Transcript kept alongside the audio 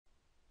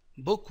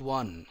Book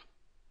 1,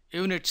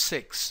 Unit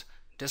 6,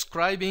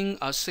 Describing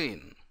a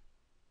Scene.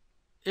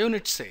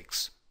 Unit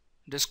 6,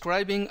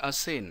 Describing a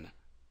Scene.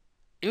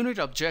 Unit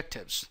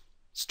objectives.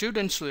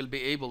 Students will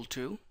be able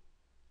to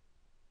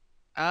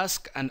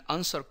ask and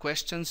answer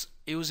questions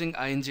using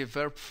ing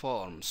verb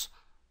forms.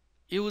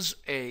 Use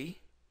a,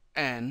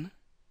 an,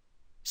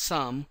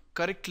 some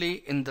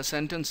correctly in the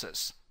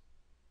sentences.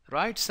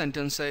 Write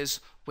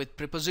sentences with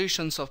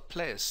prepositions of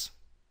place.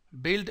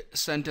 Build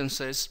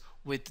sentences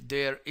with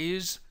there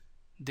is,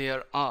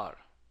 there are.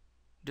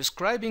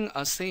 Describing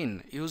a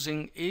scene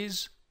using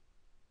is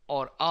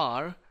or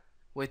are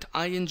with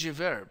ing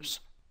verbs.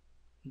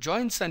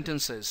 Join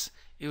sentences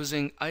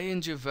using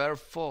ing verb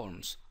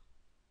forms.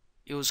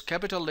 Use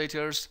capital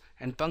letters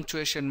and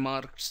punctuation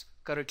marks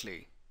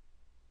correctly.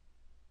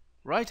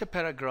 Write a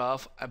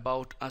paragraph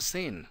about a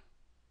scene.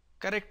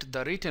 Correct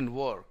the written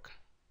work.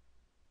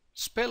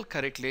 Spell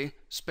correctly,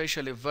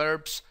 especially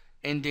verbs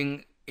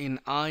ending in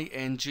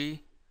ing,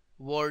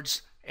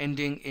 words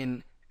ending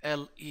in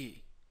le,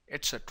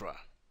 etc.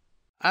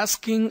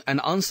 Asking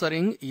and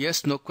answering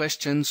yes/no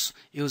questions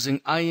using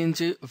ing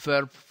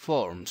verb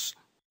forms.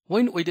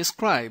 When we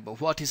describe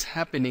what is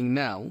happening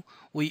now,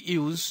 we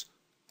use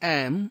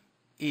am,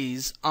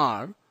 is,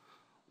 are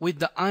with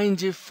the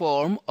ing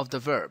form of the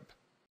verb.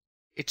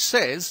 It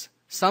says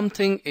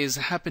something is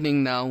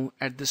happening now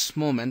at this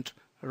moment,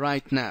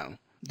 right now.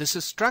 This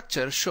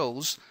structure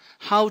shows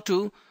how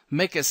to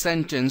make a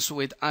sentence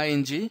with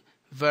ing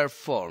verb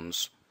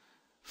forms.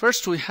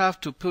 First we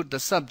have to put the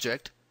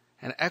subject,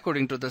 and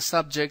according to the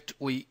subject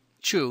we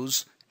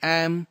choose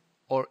am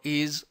or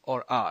is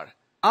or are.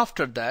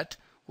 After that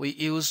we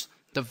use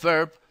the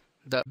verb,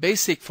 the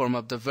basic form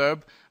of the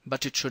verb,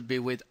 but it should be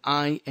with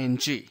ing.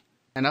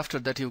 And after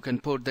that you can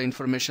put the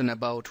information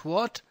about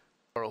what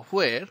or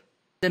where.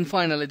 Then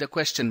finally the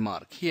question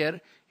mark.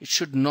 Here it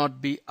should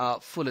not be a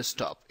full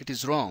stop. It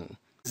is wrong.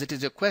 As it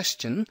is a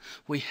question,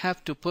 we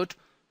have to put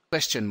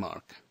question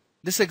mark.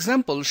 This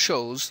example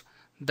shows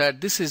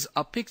that this is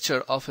a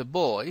picture of a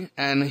boy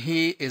and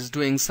he is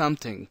doing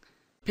something.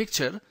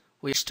 Picture,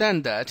 we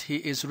understand that he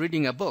is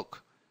reading a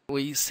book.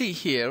 We see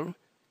here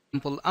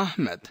example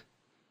Ahmed.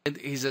 It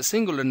is a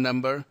singular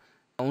number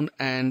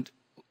and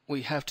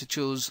we have to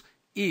choose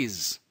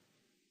is.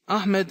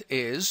 Ahmed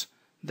is,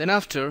 then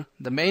after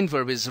the main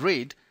verb is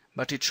read,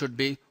 but it should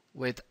be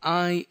with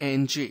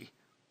ing.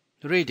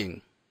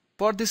 Reading.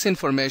 For this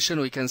information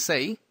we can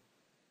say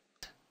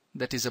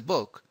that is a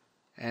book,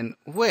 and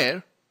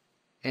where?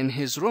 In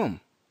his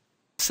room.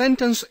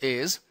 Sentence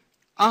is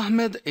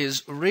Ahmed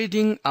is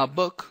reading a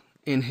book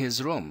in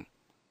his room.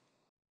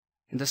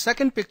 In the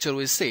second picture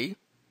we see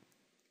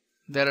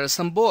there are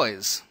some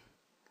boys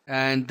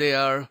and they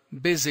are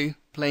busy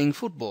playing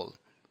football.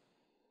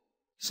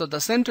 So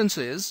the sentence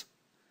is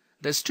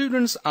the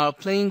students are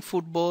playing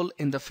football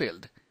in the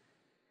field,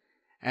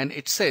 and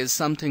it says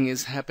something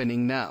is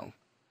happening now.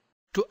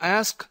 To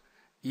ask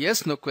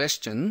yes/no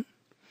question,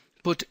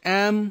 put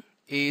am,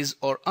 is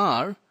or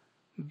are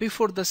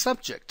before the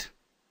subject.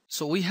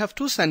 So we have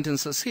two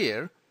sentences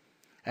here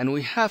and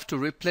we have to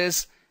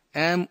replace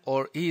am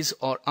or is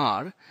or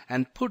are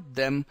and put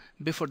them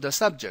before the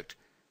subject.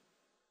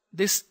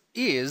 This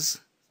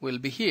is will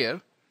be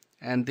here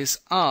and this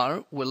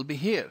are will be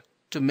here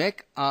to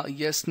make a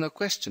yes/no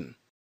question.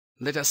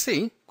 Let us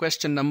see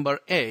question number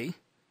A.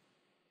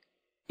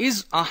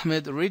 Is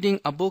Ahmed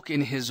reading a book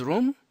in his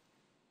room?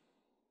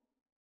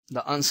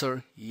 The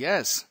answer,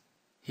 yes,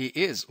 he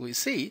is. We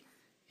see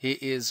he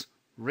is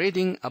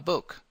reading a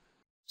book.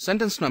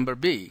 Sentence number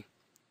B.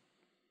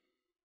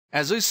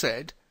 As we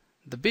said,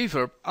 the be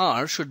verb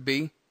are should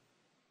be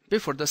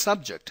before the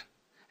subject.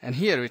 And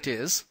here it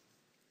is.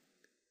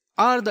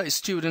 Are the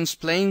students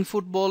playing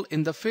football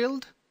in the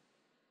field?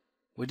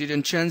 We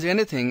didn't change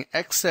anything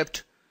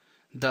except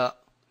the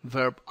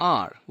verb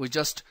are. We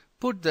just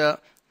put the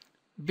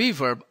be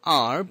verb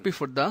are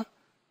before the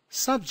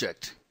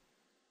subject.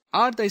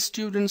 Are the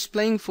students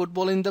playing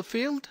football in the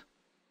field?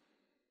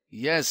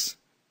 Yes,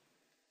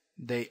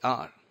 they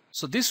are.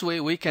 So this way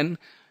we can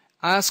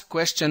ask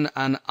question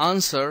and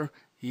answer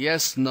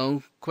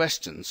yes/no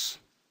questions.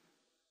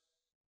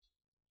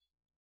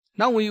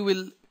 Now we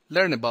will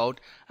learn about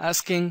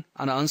asking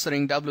and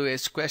answering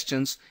WH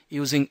questions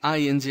using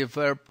ing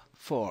verb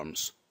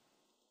forms.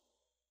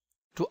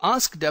 To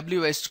ask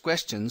WH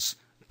questions,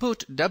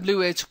 put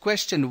WH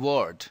question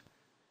word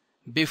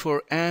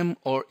before am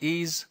or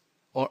is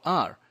or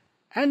are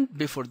and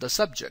before the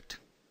subject.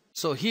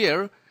 So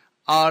here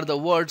are the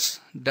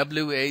words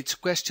WH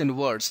question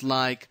words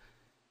like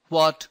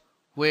what,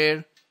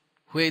 where,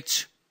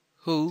 which,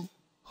 who,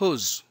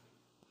 whose,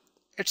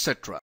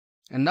 etc.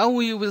 And now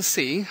we will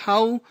see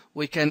how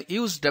we can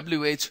use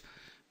WH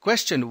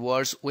question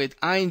words with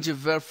ing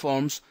verb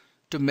forms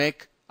to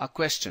make a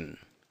question.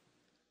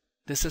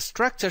 This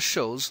structure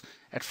shows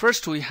at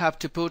first we have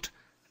to put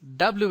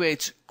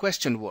WH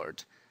question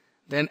word.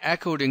 Then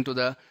according to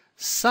the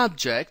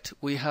subject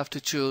we have to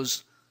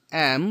choose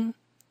am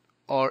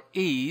or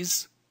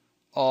is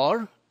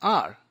or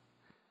are.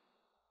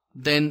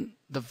 Then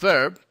the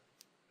verb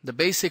The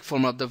basic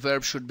form of the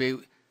verb should be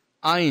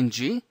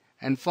ing,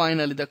 and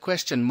finally the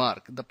question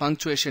mark. The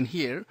punctuation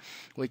here,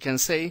 we can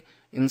say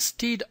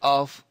instead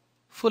of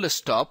full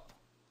stop,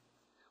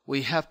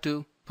 we have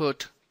to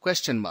put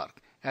question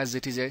mark as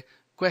it is a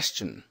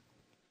question.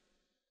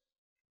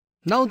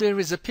 Now there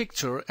is a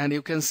picture and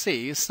you can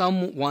see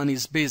someone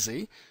is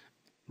busy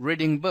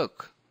reading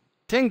book.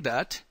 Think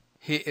that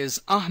he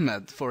is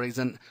Ahmed for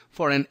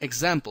an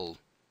example.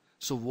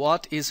 So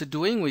what is he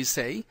doing? We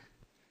say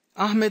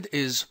Ahmed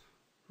is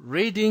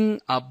reading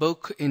a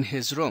book in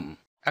his room.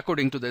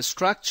 According to the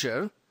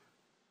structure,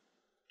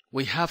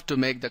 we have to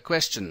make the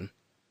question,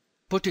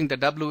 putting the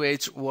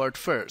WH word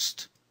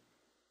first.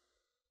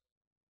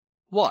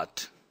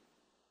 What?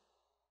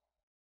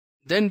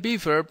 Then be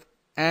verb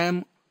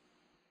am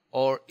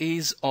or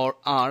is or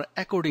are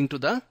according to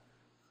the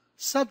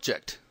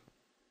subject.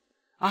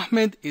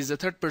 Ahmed is a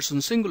third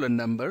person singular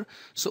number,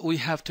 so we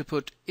have to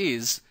put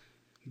is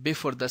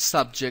before the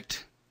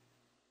subject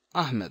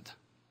Ahmed.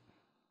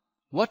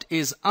 What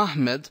is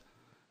Ahmed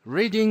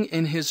reading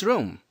in his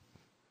room?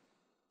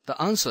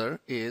 The answer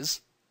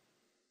is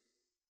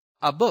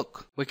a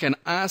book. We can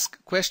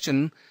ask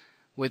question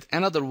with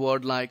another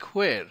word like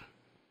where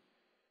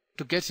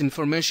to get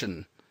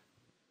information.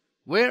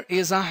 Where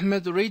is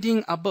Ahmed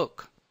reading a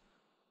book?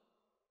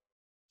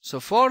 So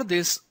for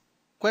this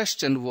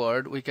question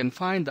word, we can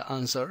find the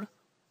answer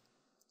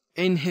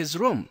in his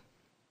room.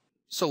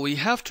 So we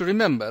have to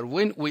remember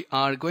when we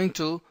are going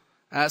to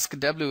ask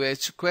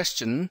WH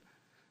question,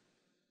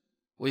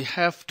 we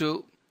have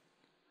to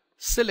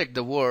select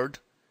the word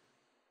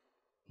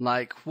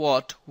like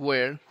what,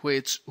 where,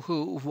 which,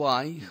 who,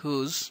 why,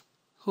 whose,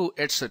 who,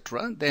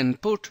 etc. Then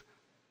put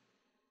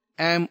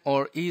am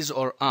or is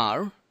or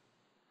are,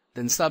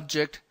 then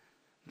subject,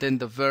 then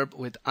the verb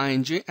with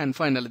ing, and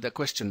finally the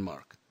question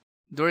mark.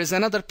 There is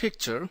another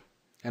picture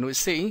and we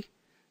see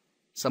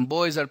some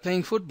boys are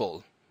playing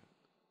football.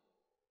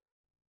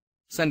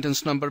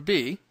 Sentence number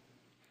B,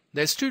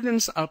 the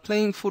students are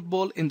playing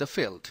football in the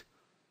field.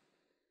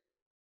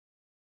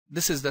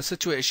 This is the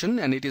situation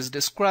and it is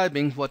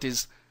describing what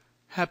is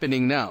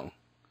happening now.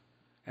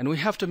 And we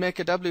have to make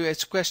a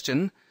WH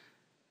question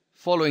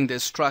following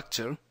this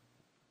structure.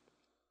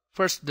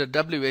 First the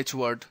WH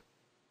word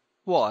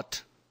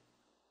what,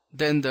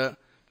 then the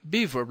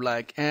be verb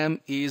like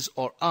am, is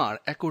or are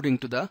according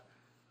to the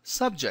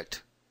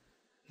subject.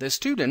 The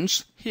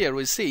students, here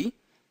we see,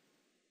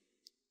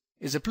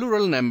 is a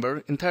plural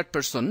number in third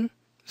person,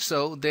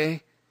 so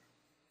they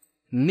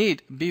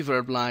need be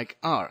verb like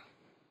are.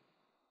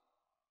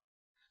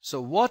 So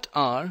what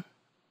are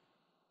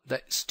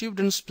the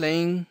students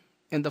playing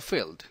in the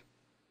field?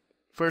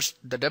 First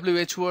the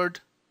WH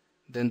word,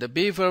 then the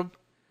be verb,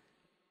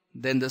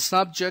 then the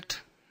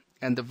subject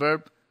and the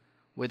verb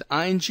with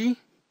ing,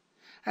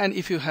 and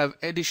if you have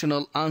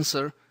additional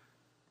answer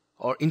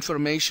or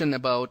information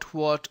about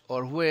what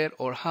or where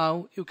or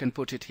how, you can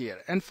put it here.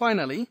 And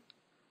finally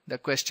the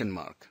question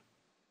mark.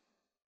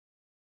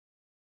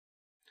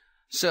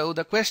 So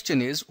the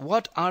question is,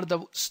 what are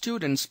the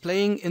students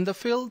playing in the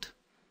field?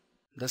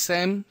 The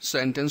same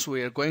sentence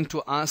we are going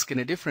to ask in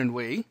a different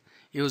way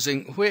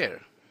using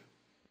where.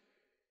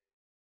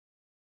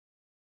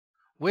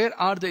 Where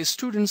are the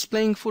students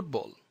playing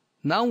football?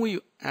 Now we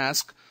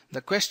ask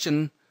the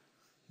question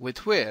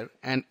with where,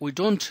 and we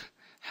don't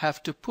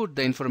have to put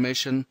the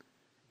information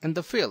in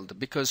the field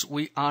because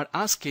we are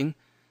asking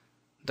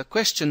the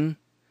question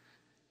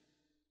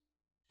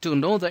to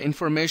know the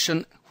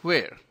information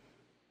where.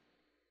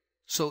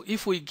 So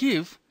if we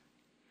give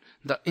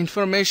the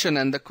information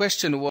and the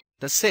question were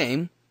the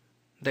same,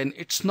 then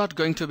it's not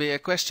going to be a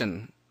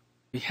question.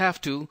 We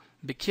have to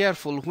be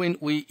careful when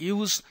we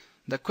use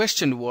the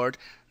question word.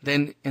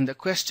 Then in the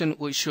question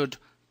we should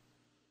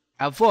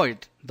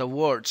avoid the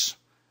words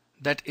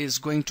that is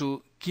going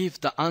to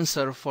give the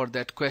answer for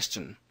that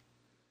question.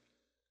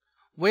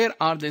 Where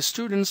are the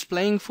students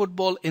playing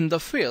football in the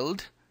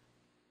field?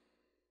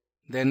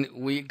 Then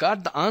we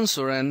got the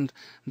answer and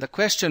the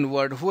question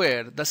word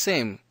where the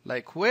same,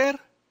 like where,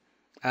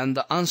 and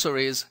the answer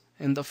is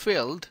in the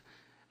field.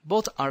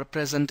 Both are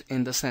present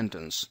in the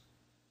sentence.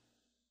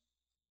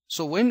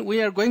 So when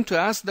we are going to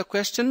ask the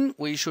question,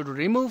 we should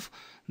remove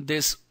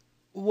these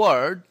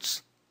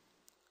words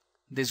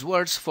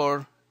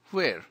for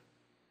where.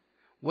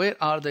 Where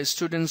are the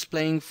students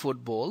playing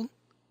football?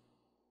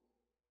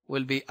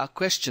 Will be a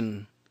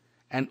question,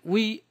 and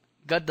we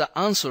got the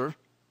answer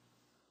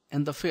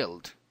in the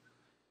field.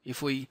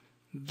 If we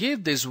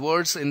give these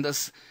words in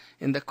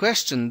the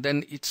question,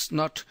 then it's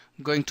not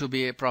going to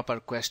be a proper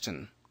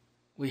question.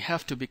 We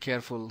have to be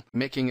careful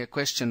making a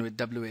question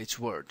with WH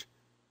word.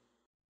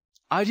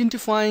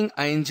 Identifying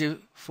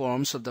ing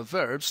forms of the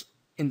verbs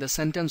in the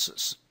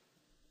sentences.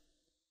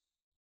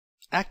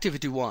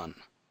 Activity 1.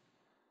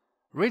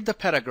 Read the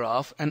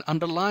paragraph and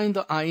underline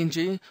the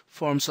ing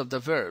forms of the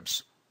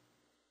verbs.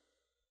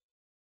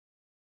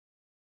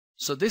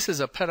 So this is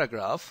a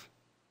paragraph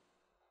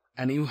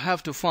and you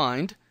have to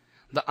find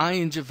the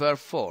ing verb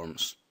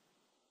forms.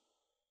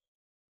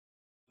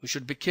 We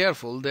should be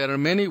careful. There are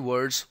many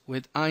words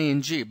with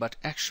ing, but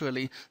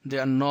actually they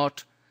are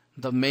not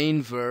the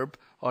main verb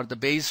or the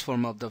base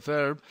form of the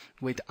verb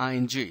with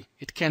ing.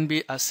 It can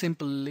be a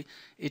simply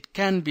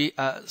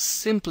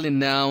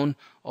noun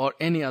or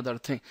any other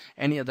thing,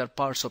 any other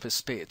parts of a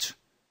speech.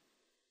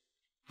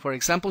 For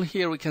example,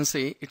 here we can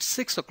say it's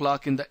 6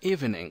 o'clock in the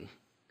evening,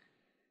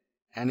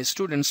 and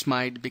students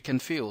might be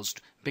confused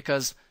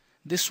because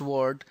this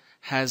word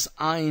has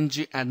ing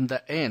at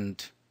the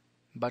end,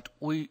 but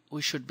we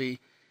should be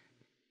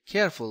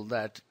careful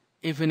that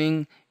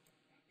evening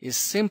is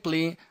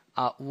simply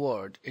a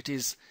word. It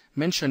is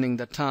mentioning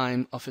the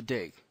time of a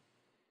day.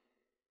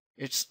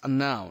 It's a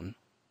noun.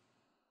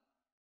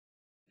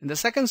 In the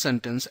second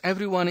sentence,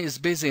 everyone is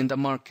busy in the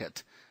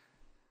market.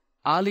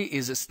 Ali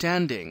is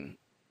standing.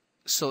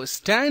 So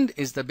stand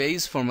is the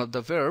base form of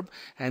the verb,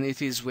 and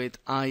it is with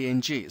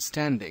ing,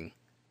 standing.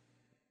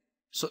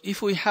 So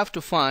if we have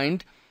to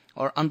find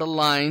or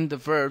underline the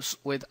verbs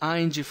with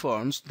ing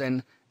forms,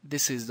 then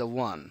this is the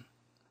one.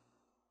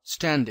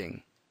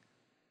 Standing.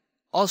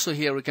 Also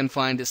here we can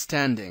find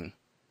standing.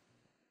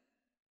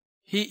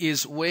 He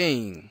is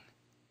weighing.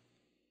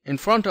 In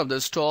front of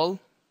the stall,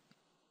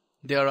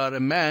 there are a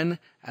man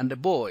and a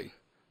boy.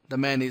 The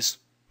man is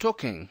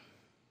talking.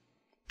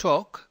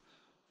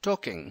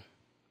 Talking.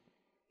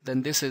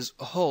 Then this is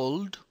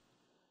hold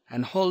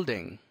and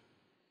holding.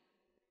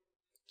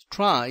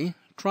 Trying.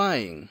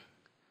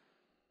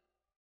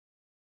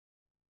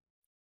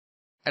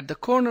 At the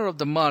corner of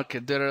the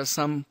market, there are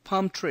some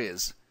palm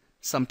trees.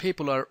 Some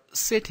people are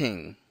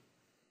sitting.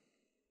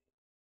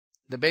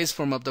 The base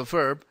form of the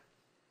verb,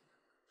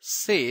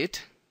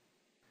 sit,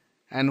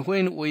 and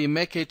when we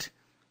make it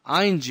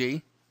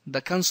ing,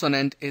 the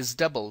consonant is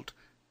doubled,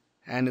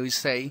 and we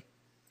say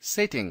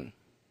sitting.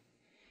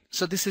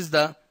 So this is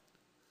the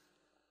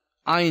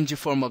ing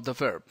form of the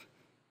verb.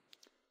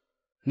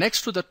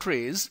 Next to the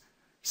trees,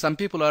 some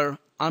people are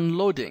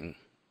unloading.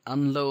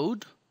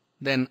 Unload,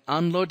 then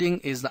unloading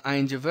is the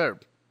ing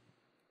verb.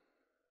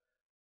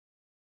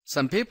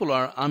 Some people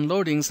are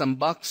unloading some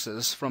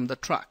boxes from the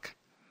truck.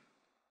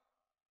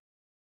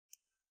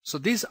 So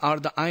these are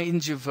the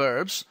ing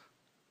verbs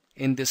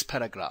in this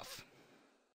paragraph.